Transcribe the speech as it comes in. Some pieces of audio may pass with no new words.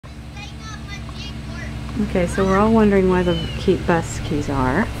Okay, so we're all wondering where the bus keys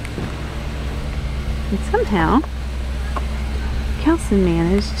are. And somehow, Kelson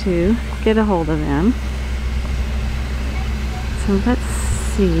managed to get a hold of them. So let's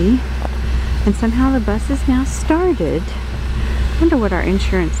see. And somehow the bus is now started. I wonder what our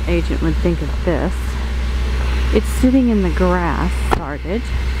insurance agent would think of this. It's sitting in the grass, started.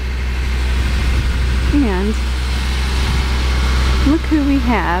 And look who we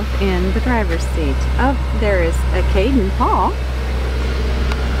have in the driver's seat. Oh, there is a Caden Paul.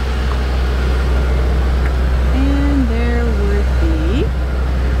 And there would be,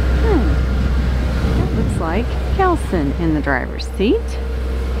 that looks like Kelson in the driver's seat.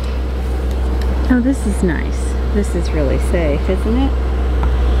 Oh, this is nice. This is really safe, isn't it?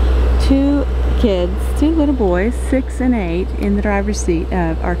 Two kids, two little boys, 6 and 8, in the driver's seat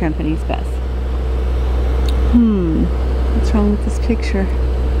of our company's bus. What's wrong with this picture?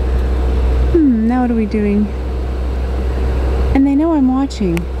 Now what are we doing? And they know I'm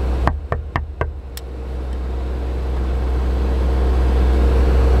watching.